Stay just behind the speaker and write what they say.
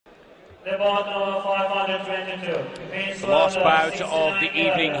The bout number 522. The last bout of the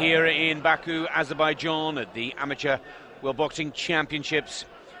evening here in Baku, Azerbaijan, at the Amateur World Boxing Championships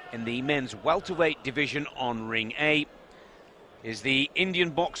in the men's welterweight division on Ring A, is the Indian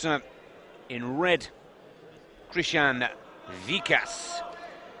boxer in red, Krishan Vikas,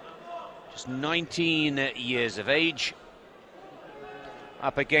 just 19 years of age,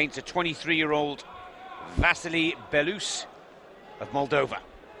 up against a 23-year-old Vasili Belous of Moldova.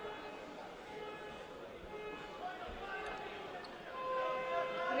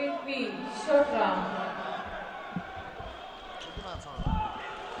 Short round.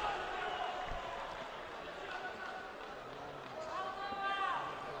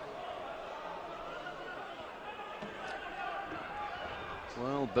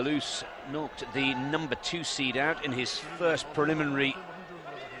 Well, Belous knocked the number 2 seed out in his first preliminary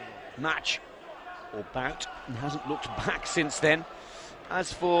match or bout and hasn't looked back since then.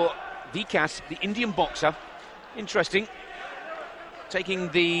 As for Vikas, the Indian boxer, interesting, taking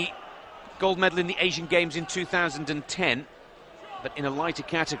the gold medal in the Asian Games in 2010, but in a lighter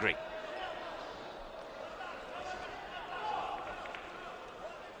category.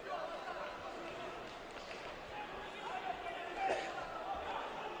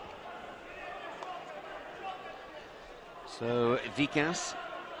 So Vikas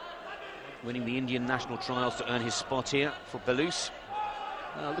winning the Indian national trials to earn his spot here for Belous.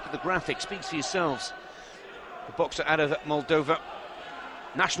 Look at the graphic, speaks for yourselves. The boxer out of Moldova,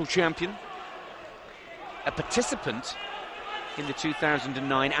 national champion, a participant in the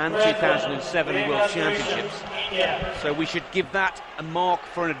 2009 and 2007 World Championships. So we should give that a mark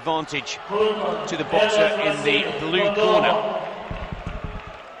for an advantage to the boxer in the blue corner.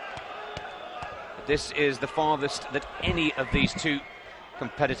 This is the farthest that any of these two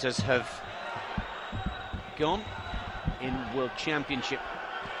competitors have gone in World Championship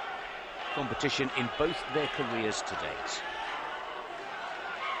competition in both their careers to date.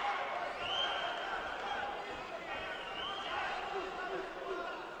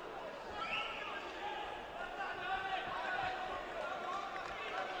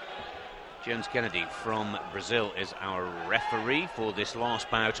 Jones Kennedy from Brazil is our referee for this last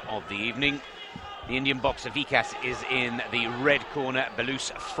bout of the evening. The Indian boxer Vikas is in the red corner.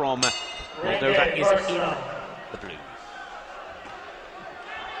 Belous from Moldova is in the blue.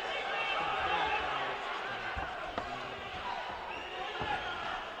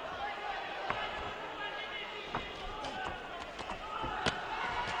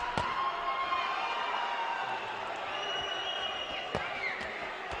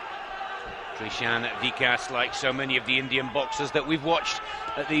 Krishan Vikas, like so many of the Indian boxers that we've watched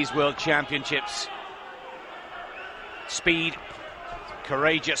at these World Championships. Speed,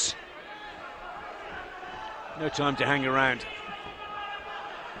 courageous, no time to hang around.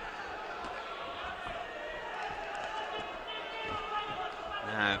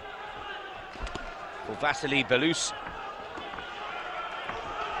 Now, for Vasili Belous.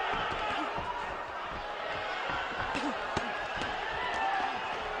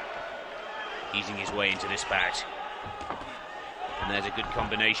 Easing his way into this bout. And there's a good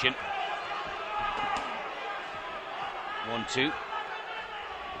combination. 1-2.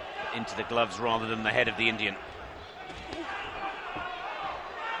 Into the gloves rather than the head of the Indian.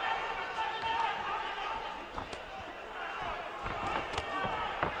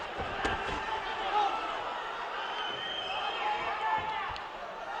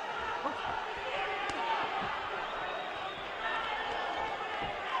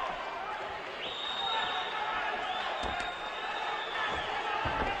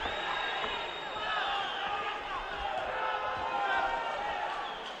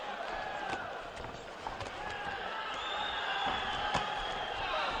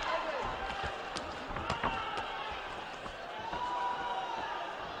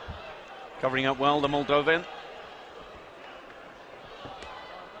 Covering up well, the Moldovan.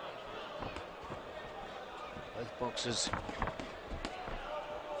 Both boxers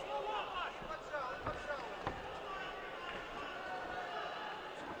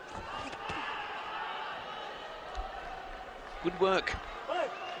good work.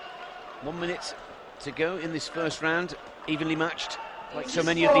 1 minute to go in this first round, evenly matched, like so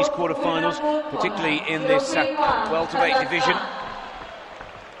many of these quarterfinals, particularly in this welterweight division.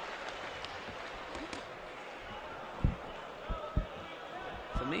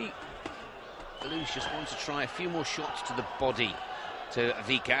 For me, Belous just wants to try a few more shots to the body to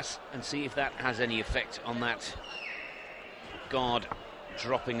Vikas and see if that has any effect on that guard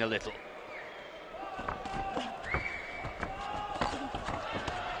dropping a little.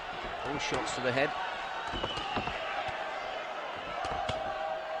 All shots to the head.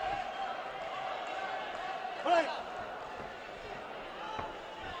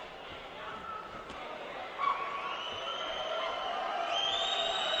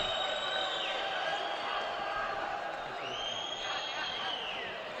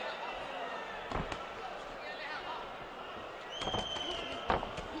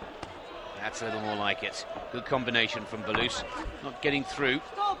 That's a little more like it. Good combination from Belous, not getting through,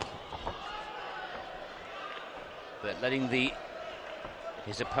 but letting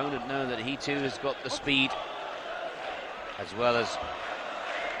his opponent know that he too has got the speed, as well as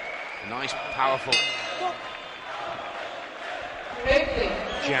a nice, powerful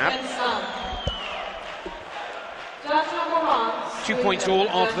jab. 2 points all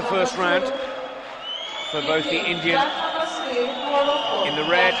after the first round for both the Indian in the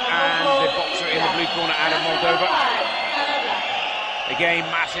red and the boxer in the blue corner out of Moldova. Again,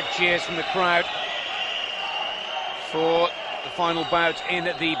 massive cheers from the crowd for the final bout in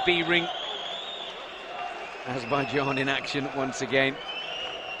the B ring. Azerbaijan in action once again.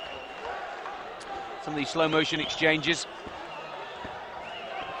 Some of these slow motion exchanges.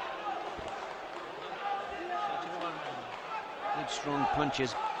 Good strong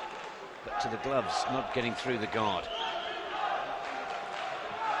punches, but to the gloves, not getting through the guard.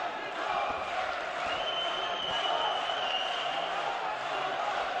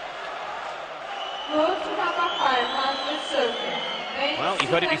 Well, you've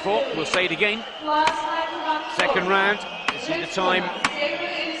heard it before, we'll say it again. Second round, this is the time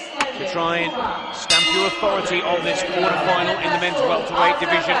to try and stamp your authority on this quarter-final in the men's welterweight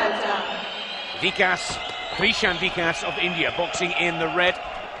division. Vikas Krishan of India boxing in the red,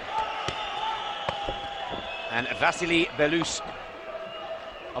 and Vasili Belous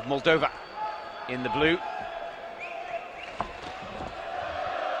of Moldova in the blue.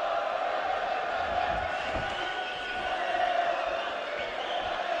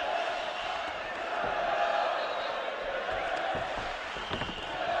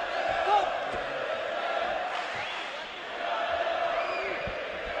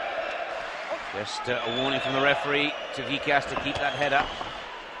 Just a warning from the referee to Vikas to keep that head up.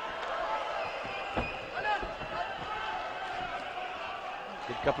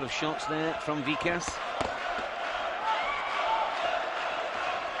 Good couple of shots there from Vikas.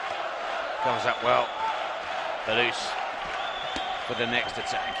 Comes up well. Belous for the next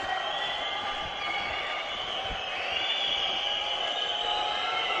attack.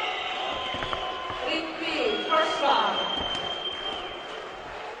 First round.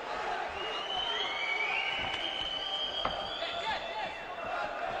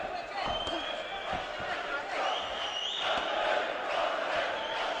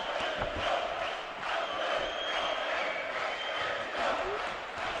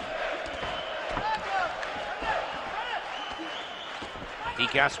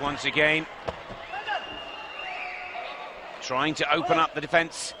 Vikas once again trying to open up the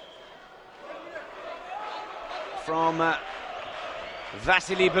defense from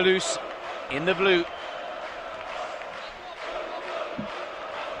Vasili Belous in the blue.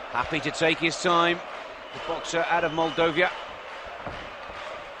 Happy to take his time, the boxer out of Moldova.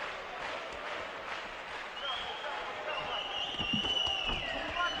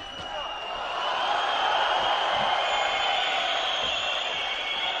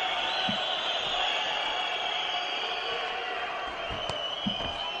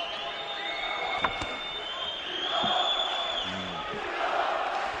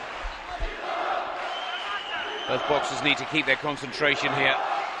 Both boxers need to keep their concentration here.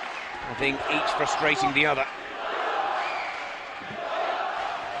 I think each frustrating the other.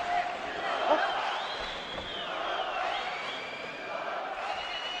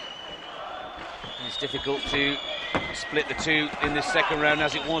 It's difficult to split the two in this second round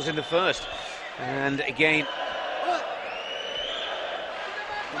as it was in the first. And again,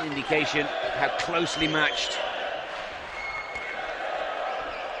 an indication how closely matched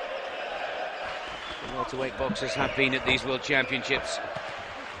welterweight boxers have been at these World Championships.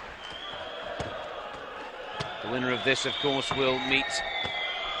 The winner of this, of course, will meet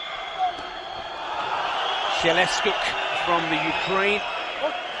Sheleskuk from the Ukraine.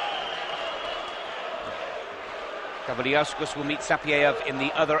 Kavaliauskas will meet Sapiev in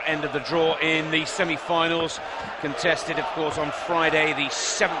the other end of the draw in the semi-finals, contested, of course, on Friday, the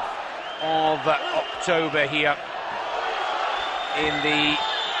 7th of October here in the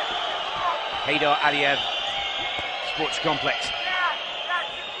Heydar Aliyev Sports Complex.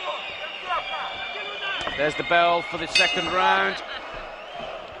 There's the bell for the second round.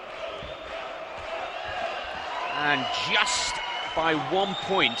 And just by 1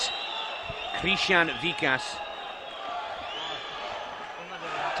 point, Krishan Vikas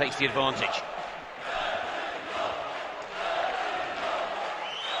takes the advantage.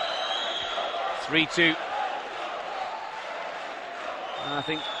 3-2. I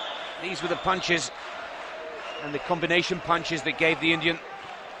think these were the punches and the combination punches that gave the Indian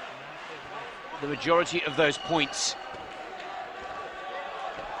the majority of those points.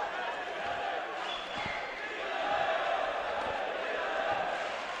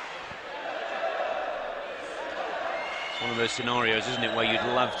 It's one of those scenarios, isn't it, where you'd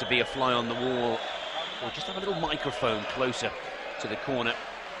love to be a fly on the wall or just have a little microphone closer to the corner,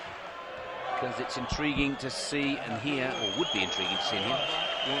 because it's intriguing to see and hear, or would be intriguing to see and hear,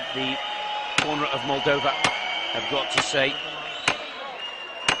 what the corner of Moldova have got to say.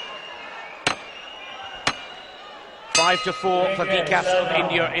 5-4 for Vikas of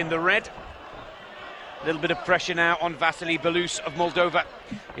India in the red. A little bit of pressure now on Vasili Belous of Moldova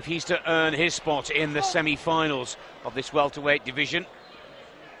if he's to earn his spot in the semi-finals of this welterweight division.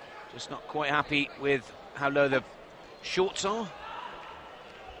 Just not quite happy with how low the shorts are.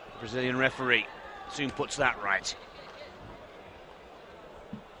 The Brazilian referee soon puts that right.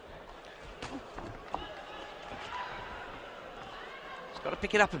 He's got to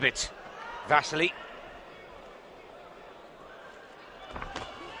pick it up a bit, Vasili.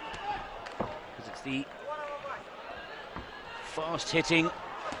 Because it's the fast-hitting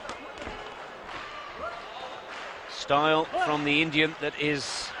style from the Indian that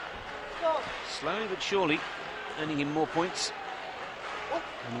is slowly but surely earning him more points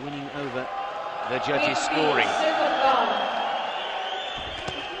and winning over the judges' scoring.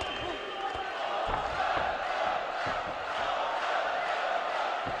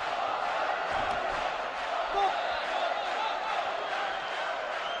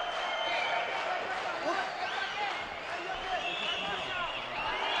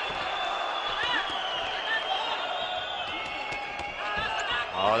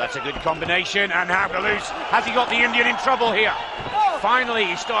 Oh, that's a good combination, and now Belous, has he got the Indian in trouble here? Finally,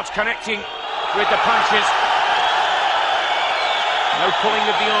 he starts connecting with the punches. No pulling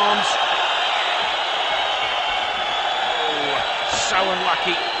of the arms. Oh, so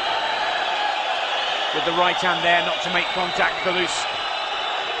unlucky with the right hand there not to make contact, Belous.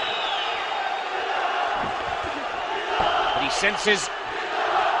 But he senses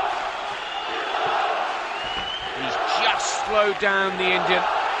he's just slowed down the Indian,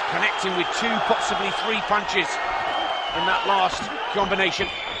 connecting with 2, possibly 3 punches in that last combination.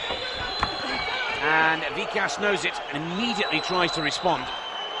 And Vikas knows it and immediately tries to respond.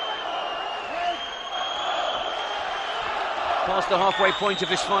 Past the halfway point of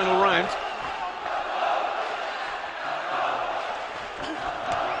this final round.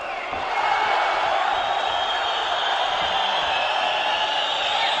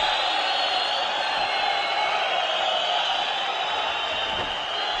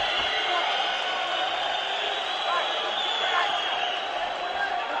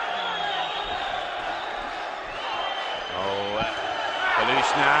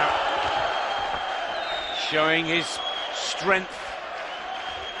 Belous now showing his strength,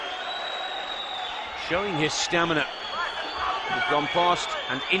 showing his stamina. He's gone past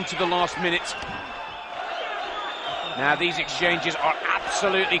and into the last minute. Now these exchanges are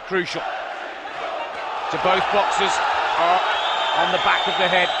absolutely crucial to both boxers. Are on the back of the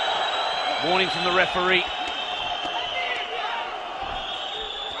head. Warning from the referee.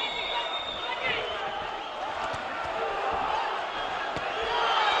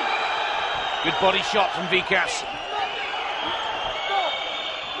 Good body shot from Vikas.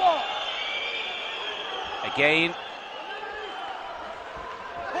 Again.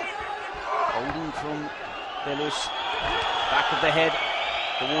 Holding from Belous. Back of the head.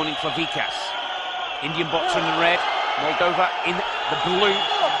 The warning for Vikas. Indian boxer in the red. Moldova in the blue.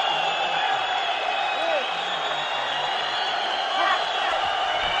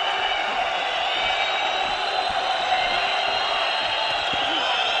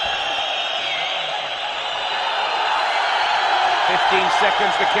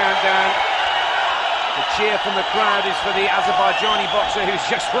 Seconds the countdown. The cheer from the crowd is for the Azerbaijani boxer who's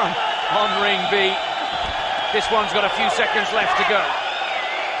just run on ring B. This one's got a few seconds left to go.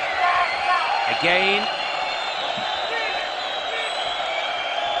 Again.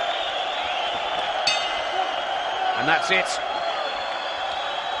 And that's it.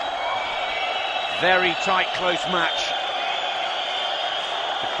 Very tight, close match.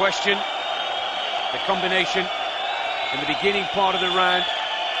 The question, the combination in the beginning part of the round,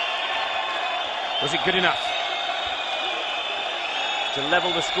 was it good enough to level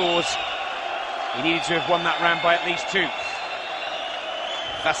the scores? He needed to have won that round by at least 2.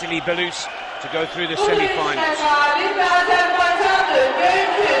 Vasili Belous to go through the semi-finals. This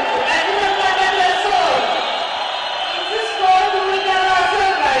score to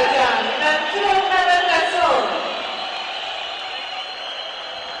Azerbaijan.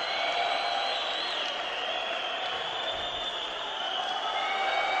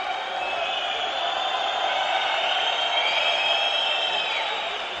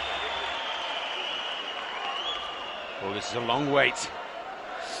 this is a long wait.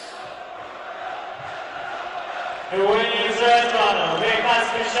 The winning third runner, Vikas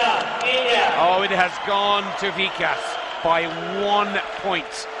Krishan, India. Oh, it has gone to Vikas by 1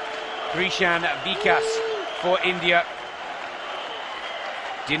 point. Krishan Vikas for India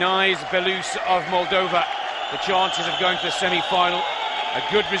denies Belous of Moldova the chances of going to the semi-final. A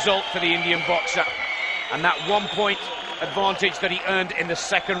good result for the Indian boxer, and that 1 point advantage that he earned in the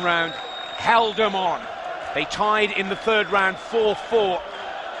second round held him on. They tied in the third round 4-4.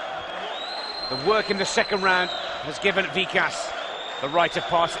 The work in the second round has given Vikas the right of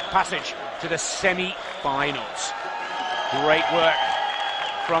passage to the semi-finals. Great work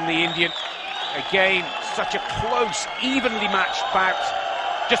from the Indian. Again, such a close, evenly matched bout.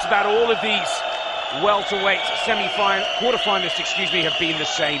 Just about all of these welterweight quarterfinalists, have been the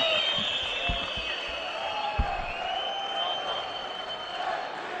same.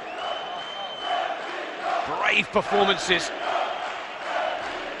 Brave performances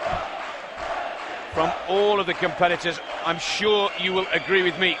from all of the competitors. I'm sure you will agree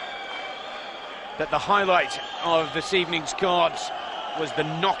with me that the highlight of this evening's cards was the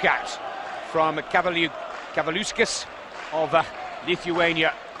knockout from Kavaliauskas of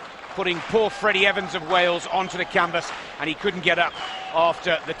Lithuania, putting poor Freddie Evans of Wales onto the canvas, and he couldn't get up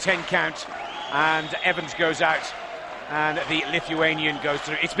after the 10 count, and Evans goes out and the Lithuanian goes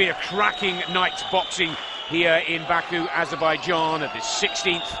through. It's been a cracking night's boxing here in Baku, Azerbaijan, at the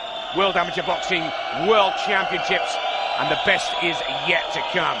 16th World Amateur Boxing World Championships, and the best is yet to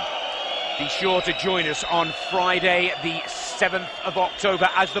come. Be sure to join us on Friday the 7th of October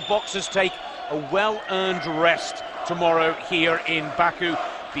as the boxers take a well-earned rest tomorrow here in Baku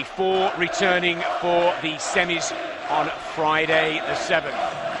before returning for the semis on Friday the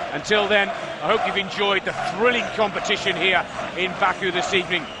 7th. Until then, I hope you've enjoyed the thrilling competition here in Baku this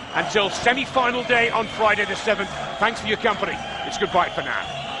evening. Until semi-final day on Friday the 7th, thanks for your company. It's goodbye for now.